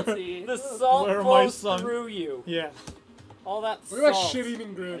away. salty? The salt Where my flows son- through you. Yeah. All that Look at that salt.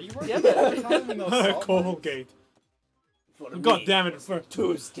 shit-eating grid. Yeah, man. Colgate. God damn it! For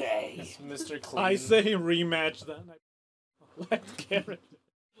Tuesday. It's Mr. Clean. I say rematch then. Left character.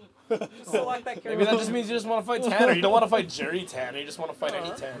 Select that Maybe character. that just means you just want to fight Tanner. You don't want to fight Jerry Tanner. You just want to fight any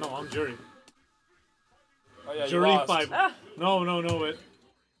Tanner. No, I'm jury. Oh yeah, you Jury lost. 5. Ah. No, it.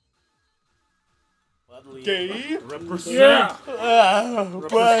 Gay. Represent. Yeah.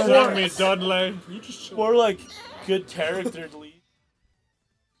 Represent me, Dudley. You just chill. More like good character lead.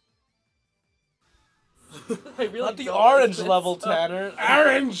 I really Not the don't orange like level, this. Tanner.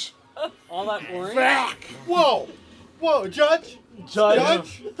 Orange. All that orange. Back. Whoa! Whoa, Judge!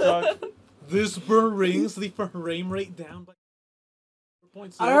 Judge. This brings the frame rate down by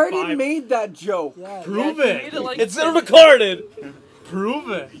 0.05. I already made that joke. Prove You it. need to, like, It's recorded. Prove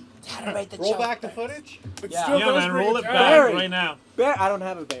it. Roll back the footage. It Yeah. still Yeah, does man, bring roll it it down. back Barry. right now. I don't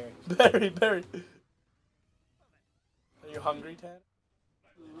have a berry. Barry. Are you hungry, Tanner?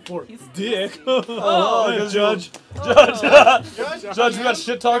 For He's dick. Oh, Hey, Judge. Judge, we got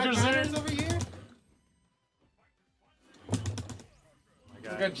shit talkers here. Over here.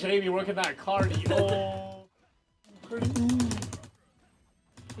 We got Jamie working that cardi. Oh. You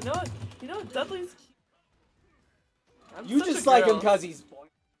know what? Dudley's cute. I'm You such just a like him girl. because he's boy.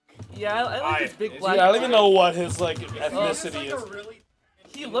 Yeah, I like his big Dude, black. I don't even eye. know what his like ethnicity is.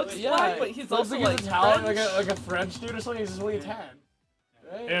 He looks black, but he's also like Italian, French. like a French dude or something. He's just really tan.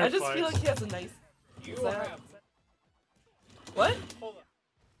 Right? Air I just feel fights. like he has a nice. What?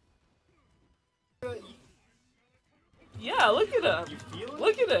 Yeah, look at him.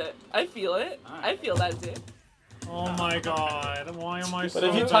 Look at it. I feel it. I feel that dick. Oh my god. Why am I so But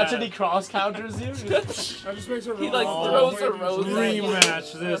if you touch it, bad? he cross counters you. That just makes it He wrong. like Oh, throws a rose at you.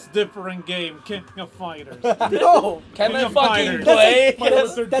 Rematch this different game. King of Fighters. No. Can King I of fucking Fighters. play?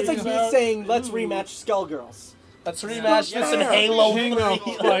 That's That's like me saying, let's rematch Skullgirls. Let's rematch this in fair. Halo King 3. of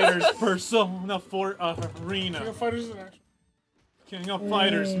Fighters Persona 4 King Arena. of Fighters is an action. King of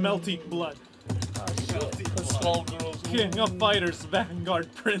Fighters Melting Blood. The Skull Girls. King of Fighters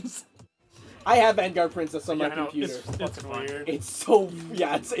Vanguard Prince. I have Vanguard Princess on my Yeah, I know, computer. it's fun. Weird. It's so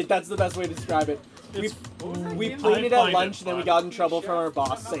that's the best way to describe it. We played it I at find lunch, it and then we fun. got in trouble from our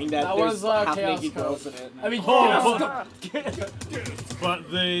boss saying that, That there's was, Chaos half-naked Code. girls in it. I mean, Oh.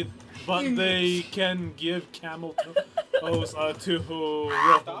 But they can give camel toes to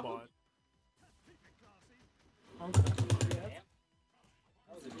Robot.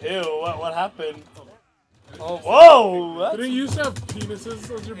 ew, what happened? Oh, whoa! That's Didn't you used to have penises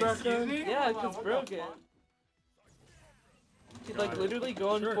as your background? Yeah, it's broken. He'd like literally go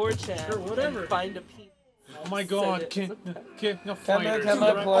on 4chan sure, whatever. and find a penis. Oh my Said god, it. King of Can I- Fighters. can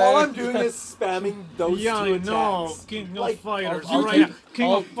I play? All I'm doing is spamming those Yeah, two I know. attacks. King of Like, Fighters. I'll- Right now. King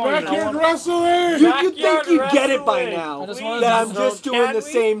I'll- of Fighters. Backyard wrestling! You think you get it by now? I just wanted That to I'm throw- just doing the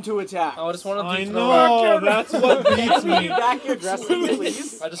same two attacks. I just wanted to I throw- know, that's what beats me. Backyard wrestling,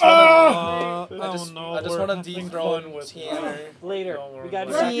 please. I just wanted. I just want to dethrone with Tanner. Later. Don't worry We got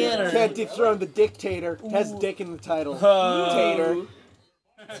about Tanner. Can't dethrone the dictator. Has dick in the title. Uh, Tater.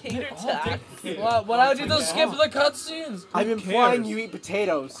 Tater tot. Why would you just skip the cutscenes? I'm implying cares? you eat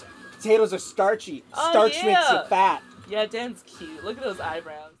potatoes. Potatoes are starchy. Oh, Starch makes you yeah. fat. Yeah, Dan's cute. Look at those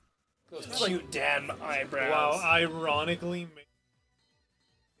eyebrows. Those cute damn eyebrows. Wow, ironically.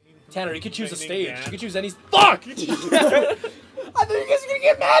 Tanner, you could choose a Raining stage. man. You could choose any. Fuck! I thought you guys were gonna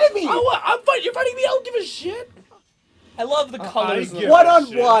get mad at me. I'm fighting. You're fighting me. I don't give a shit. I love the colors. give One a on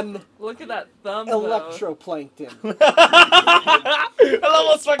shit. one, Look at that thumb, though. electroplankton. I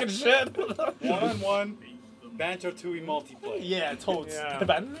love this fucking shit. 1-on-1 Banjo Tooie multiplayer. Yeah, totes. Yeah.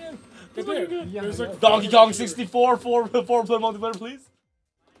 Batman? There's like Donkey Kong 64, four player multiplayer, please.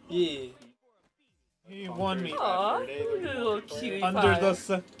 Yeah. He won me. Aw, look at the little cutie Under pie. the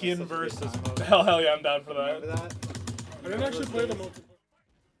skin versus mode. Hell yeah, I'm down for Remember that. that? I didn't actually play the multiplayer.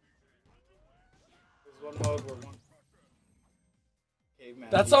 There's one mode where one caveman.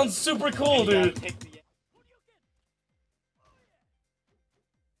 That sounds super cool, You gotta dude. pick the-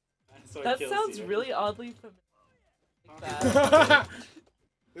 So it That kills sounds you. really oddly familiar. Like that.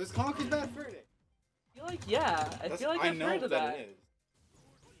 It was Conker's Bad Fur Day. I feel like, yeah. I feel like I've know heard of that. it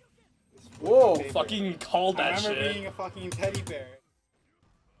is. It's Whoa. favorite. Fucking called I that remember shit. being a fucking teddy bear.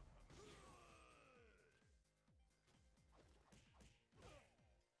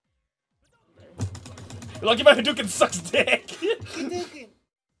 You're lucky my Hadouken sucks dick. You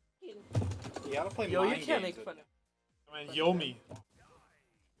gotta play Yo, you mind can't games make fun with of Man, Yomi. him.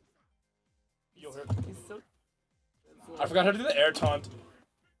 He's so... I forgot how to do the air taunt.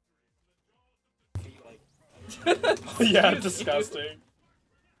 it. Like, Yeah, disgusting.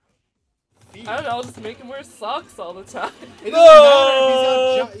 feet. I don't know, I'll just make him wear socks all the time. It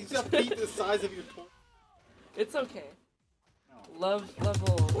doesn't matter if he's got feet the size of your torso. It's okay. Love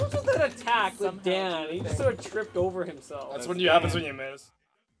level. What was that attack with Somehow Dan? do He the just thing. sort of tripped over himself. That's when you happens when you miss.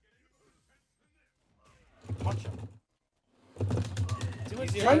 Punch him.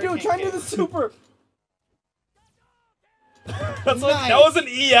 Try and do the super. That's like, that was an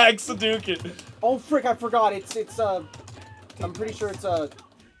EX Hadouken. Oh frick! I forgot. It's I'm pretty sure it's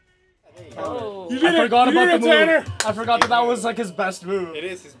Oh. You did I forgot it, you about did the it, move. Tanner. I forgot that was like his best move. It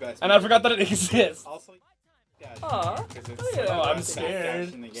is his best. And I forgot that it exists. Also, yeah, Aw. 'cause it's Oh, yeah. Oh, I'm the best scared.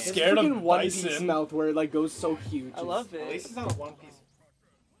 dash in the game. Scared of freaking One Piece Bison. mouth where it like goes so huge. I love At least it. it's not a One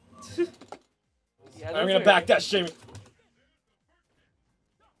Piece. Yeah, I'm those gonna are- back that Jamie.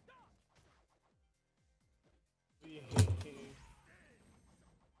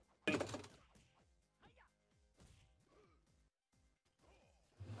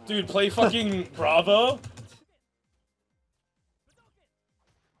 Dude, play fucking Bravo.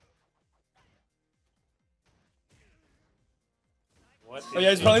 What? Oh yeah,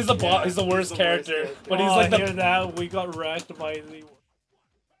 he's probably he's the worst character, but he's like hear the that we got wrecked by the Yeah,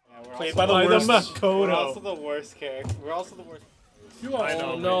 we're played also by the the worst. We're also Makoto. the worst character. We're also the worst. You lost. I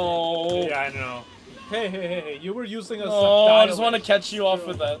know. No. Yeah, I know. Hey! You were using us. Oh, I just want to catch you off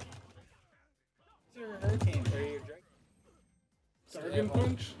with that. What's your hurricane or your drake? Dragon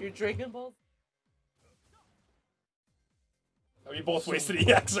Punch? Your Dragon Ball? Oh, you both wasted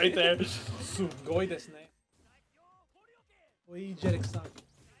EX right there. Sugoi desu ne.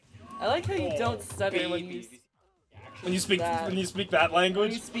 I like how you don't stutter when you When you speak That. when you speak that when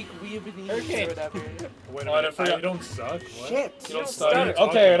language, you speak Weeabonese Okay. or whatever. Wait Oh, I a minute, forgot. you don't suck. What? Shit. you don't stutter. stutter.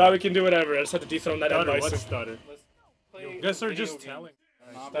 Okay, now we can do whatever. I just had to dethrone that Stutter, advice. what's stutter? Play You guys are video just games. telling.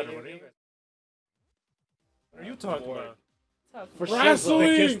 Not Stutter, video what are you games. guys? What are you talking Bored. about? Tough. For ¿De Wrestling!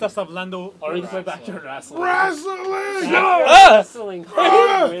 qué estás hablando? Or you can play backyard wrestling. Wrestling! Ah! Wrestling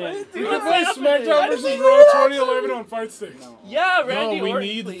hard win. You can play SmackDown vs. Raw 2011 on Fight Sticks. No. Yeah, Randy we Orton,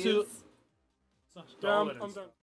 need please. to- Damn, I'm done.